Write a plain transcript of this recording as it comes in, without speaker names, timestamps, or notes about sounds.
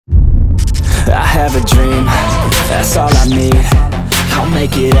have a dream, that's all I need. I'll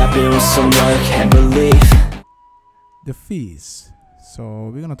make it happen with some work and belief. The fees.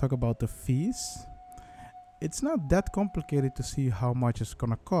 So we're gonna talk about the fees. It's not that complicated to see how much it's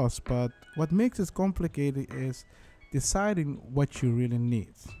gonna cost, but what makes it complicated is deciding what you really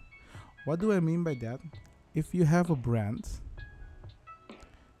need. What do I mean by that? If you have a brand,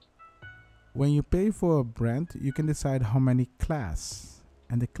 when you pay for a brand, you can decide how many class,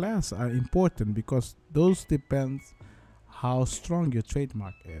 and the class are important because those depend how strong your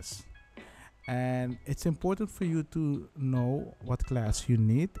trademark is. And it's important for you to know what class you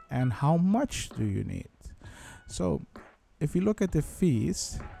need and how much do you need. So if you look at the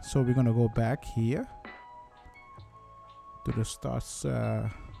fees, so we're gonna go back here to the start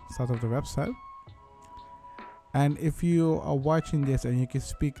of the website. And if you are watching this and you can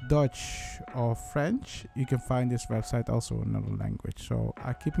speak Dutch or French, you can find this website also in another language. So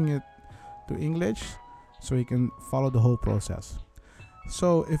I'm keeping it to English so you can follow the whole process.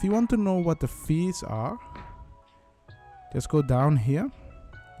 So if you want to know what the fees are, just go down here.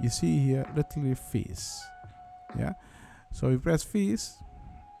 You see here literally fees. Yeah. So you press fees.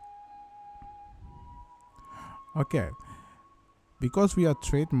 Okay. Because we are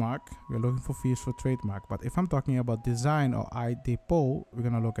trademark, we're looking for fees for trademark. But if I'm talking about design or depot, we're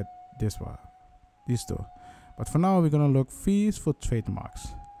gonna look at this one, these two. But for now, we're gonna look fees for trademarks.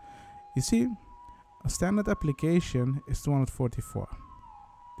 You see, a standard application is 244.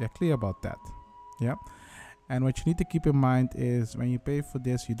 They're clear about that. Yeah. And what you need to keep in mind is when you pay for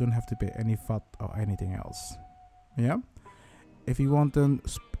this, you don't have to pay any VAT or anything else. Yeah. If you want an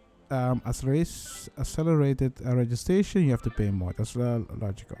accelerated registration, you have to pay more. That's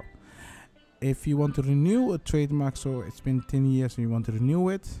logical. If you want to renew a trademark, so it's been 10 years and you want to renew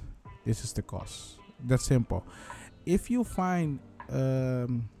it, this is the cost. That's simple. If you find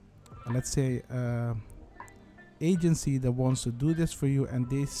let's say agency that wants to do this for you and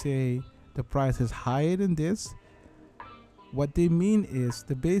they say the price is higher than this, what they mean is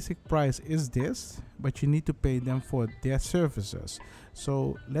the basic price is this, but you need to pay them for their services.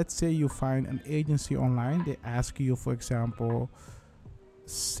 So let's say you find an agency online, they ask you, for example,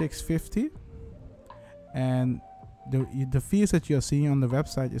 $650, and the fees that you're seeing on the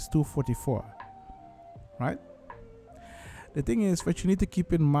website is $244, right? The thing is, what you need to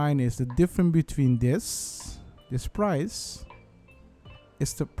keep in mind is the difference between this price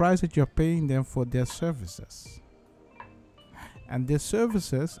is the price that you're paying them for their services. And their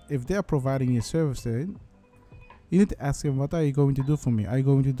services, if they're providing you services, you need to ask them, what are you going to do for me? Are you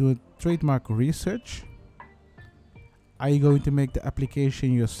going to do a trademark research? Are you going to make the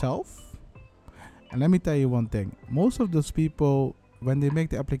application yourself? And let me tell you one thing. Most of those people, when they make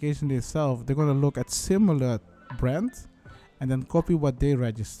the application themselves, they're going to look at similar brands and then copy what they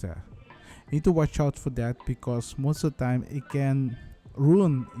register. You need to watch out for that because most of the time it can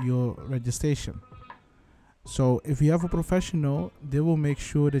ruin your registration. So if you have a professional, they will make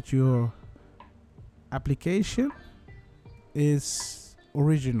sure that your application is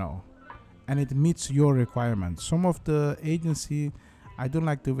original and it meets your requirements. Some of the agency, I don't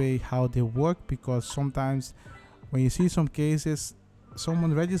like the way how they work because sometimes when you see some cases,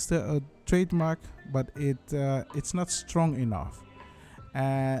 someone register a trademark, but it's not strong enough.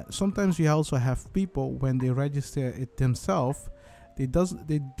 Sometimes we also have people when they register it themselves, they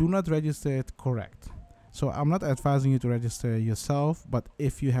do not register it correct. So I'm not advising you to register yourself, but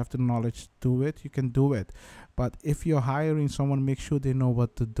if you have the knowledge to do it, you can do it. But if you're hiring someone, make sure they know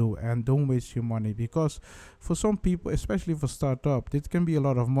what to do and don't waste your money, because for some people, especially for startup, it can be a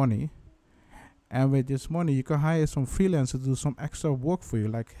lot of money. And with this money, you can hire some freelancers to do some extra work for you,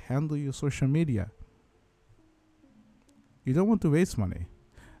 like handle your social media. You don't want to waste money.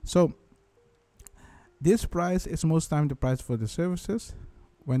 So this price is most time the price for the services.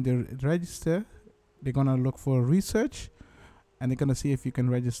 When they register, they're gonna look for research and they're gonna see if you can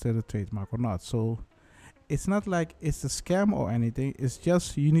register the trademark or not. So it's not like it's a scam or anything. It's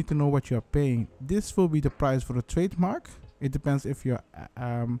just you need to know what you're paying. This will be the price for the trademark. It depends if you're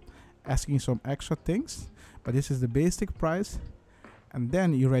asking some extra things, but this is the basic price. And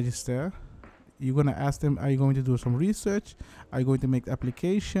then you register. You're gonna ask them, are you going to do some research? Are you going to make the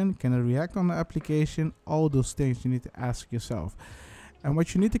application? Can I react on the application? All those things you need to ask yourself. And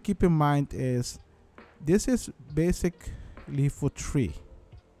what you need to keep in mind is this is basically for free.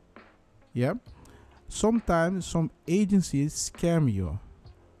 Yeah. Sometimes some agencies scam you.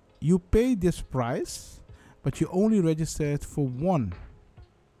 You pay this price, but you only register it for one.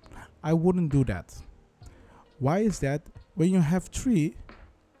 I wouldn't do that. Why is that? When you have three,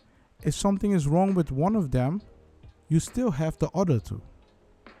 if something is wrong with one of them, you still have the other two.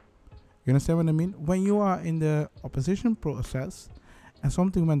 You understand what I mean? When you are in the opposition process and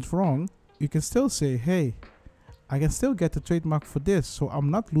something went wrong, you can still say, hey, I can still get the trademark for this, so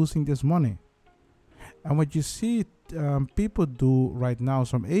I'm not losing this money. And what you see people do right now,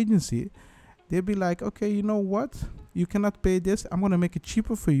 some agency, they'll be like, okay, you know what? You cannot pay this. I'm going to make it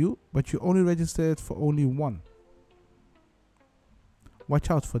cheaper for you, but you only register it for only one. Watch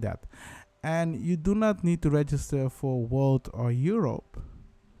out for that. And you do not need to register for world or Europe.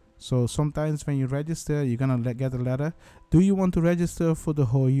 So sometimes when you register, you're going to get a letter. Do you want to register for the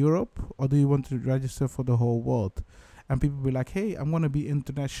whole Europe or do you want to register for the whole world? And people be like, hey, I'm going to be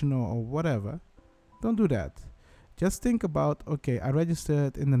international or whatever. Don't do that. Just think about, okay, I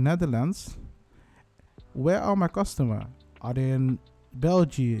registered in the Netherlands. Where are my customers? Are they in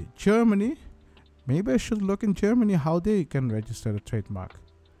Belgium, Germany? Maybe I should look in Germany how they can register the trademark.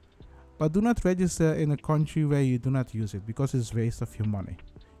 But do not register in a country where you do not use it because it's a waste of your money.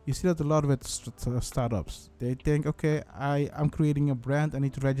 You see that a lot with startups. They think, okay, I'm creating a brand. I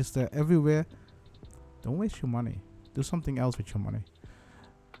need to register everywhere. Don't waste your money. Do something else with your money.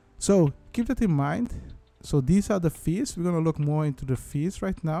 So keep that in mind. So these are the fees. We're going to look more into the fees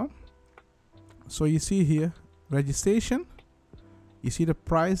right now. So you see here, registration. You see the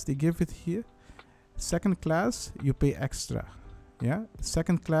price they give it here. Second class, you pay extra. Yeah.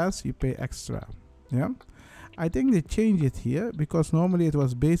 Second class, you pay extra. Yeah. I think they changed it here because normally it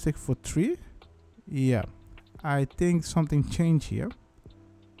was basic for 3. Yeah. I think something changed here.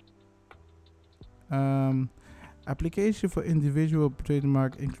 Application for individual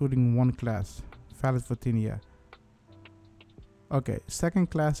trademark including 1 class. Valid for 10 years. Okay. Second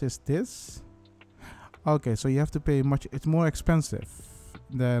class is this. Okay. So you have to pay much. It's more expensive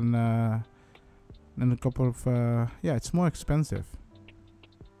than a couple of. Yeah. It's more expensive.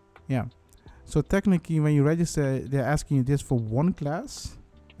 Yeah. So technically when you register, they're asking you this for 1 class.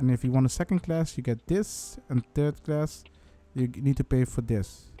 And if you want a second class, you get this. And third class, you need to pay for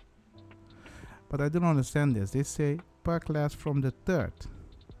this. But I don't understand this. They say per class from the third.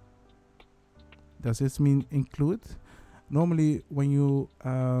 Does this mean include? Normally when you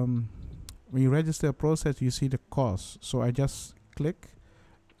register a process, you see the cost. So I just click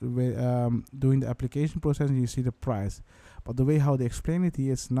with, doing the application process and you see the price. But the way how they explain it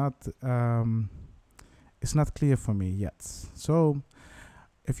here is not clear for me yet. So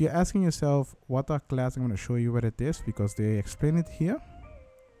if you're asking yourself what are class, I'm going to show you what it is because they explain it here.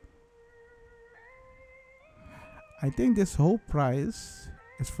 I think this whole price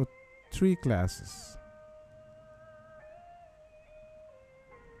is for 3 classes.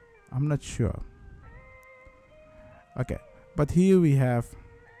 I'm not sure. Okay, but here we have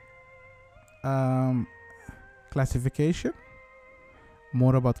classification.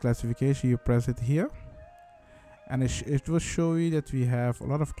 More about classification, you press it here and it will show you that we have a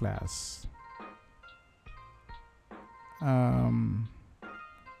lot of class.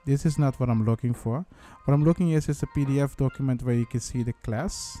 This is not what I'm looking for. What I'm looking is a PDF document where you can see the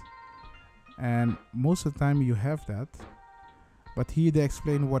class, and most of the time you have that, but here they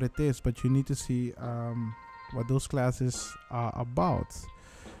explain what it is, but you need to see what those classes are about,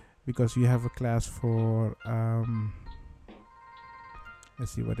 because you have a class for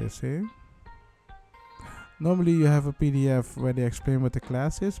let's see what they say. Normally you have a PDF where they explain what the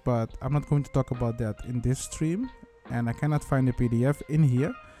class is, but I'm not going to talk about that in this stream, and I cannot find the PDF in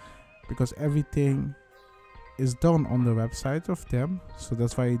here because everything is done on the website of them, so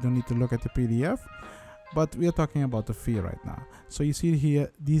that's why you don't need to look at the PDF. But we are talking about the fee right now. So you see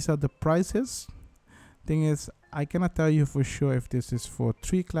here, these are the prices. Thing is, I cannot tell you for sure if this is for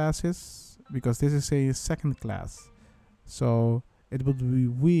 3 classes because this is a second class. So it would be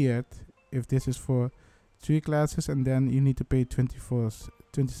weird if this is for 3 classes and then you need to pay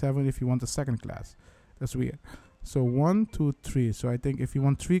 27 if you want a second class. That's weird. So 1, 2, 3. So I think if you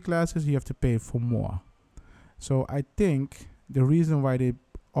want 3 classes, you have to pay for more. So I think the reason why they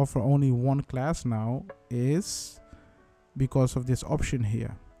offer only 1 class now is because of this option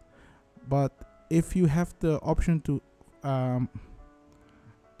here. But if you have the option to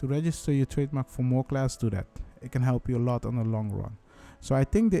register your trademark for more class, do that. It can help you a lot on the long run. So I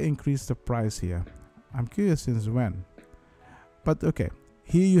think they increased the price here. I'm curious since when. But okay,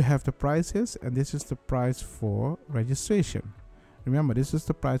 here you have the prices, and this is the price for registration. Remember, this is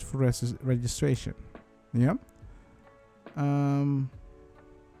the price for registration. Yeah.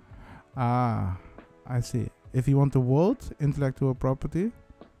 I see. If you want the world intellectual property,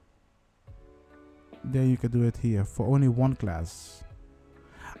 then you can do it here for only 1 class.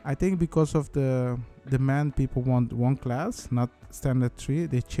 I think because of the demand, people want 1 class, not standard 3.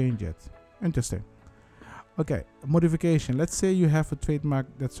 They change it. Interesting. Okay, modification. Let's say you have a trademark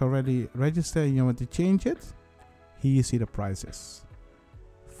that's already registered and you want to change it. Here you see the prices.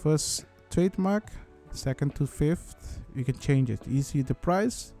 First trademark, second to fifth, you can change it. You see the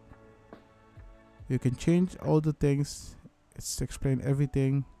price. You can change all the things. It's explain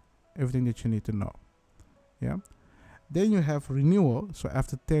everything that you need to know. Yeah. Then you have renewal. So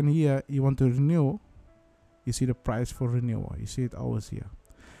after 10 years, you want to renew. You see the price for renewal. You see it always here.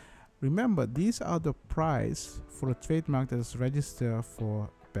 Remember, these are the price for a trademark that is registered for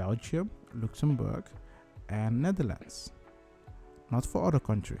Belgium, Luxembourg, and Netherlands. Not for other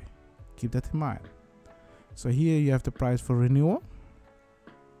country. Keep that in mind. So here you have the price for renewal.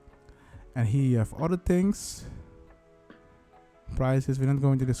 And here you have other things. Prices, we're not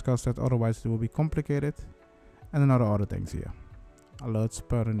going to discuss that, otherwise it will be complicated. And then other things here. Alerts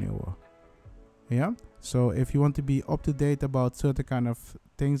per renewal. Yeah, so if you want to be up to date about certain kind of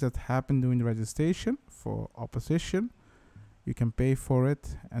things that happen during the registration for opposition, you can pay for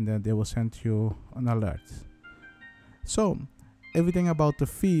it and then they will send you an alert. So everything about the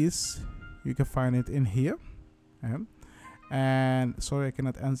fees, you can find it in here. Yeah. And sorry, I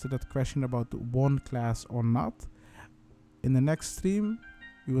cannot answer that question about one class or not. In the next stream,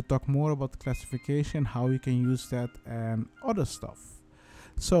 we will talk more about classification, how you can use that and other stuff.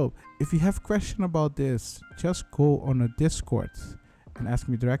 So if you have question about this, just go on a Discord and ask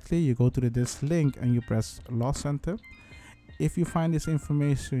me directly. You go to this link and you press Law Center. If you find this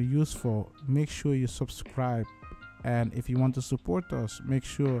information useful, make sure you subscribe. And if you want to support us, make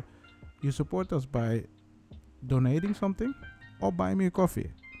sure you support us by donating something or buy me a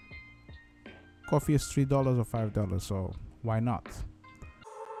coffee. Coffee is $3 or $5, so why not?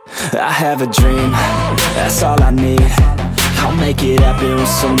 I have a dream, that's all I need. I'll make it happen with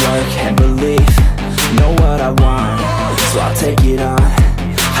some work and belief. Know what I want, so I'll take it on.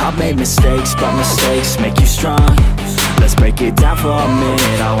 I've made mistakes, but mistakes make you strong. Let's break it down for a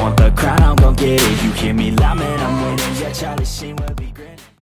minute. I want the crown, I'm gon' get it. You hear me loud, man, I'm winning. Yeah, Charlie Sheen will be great.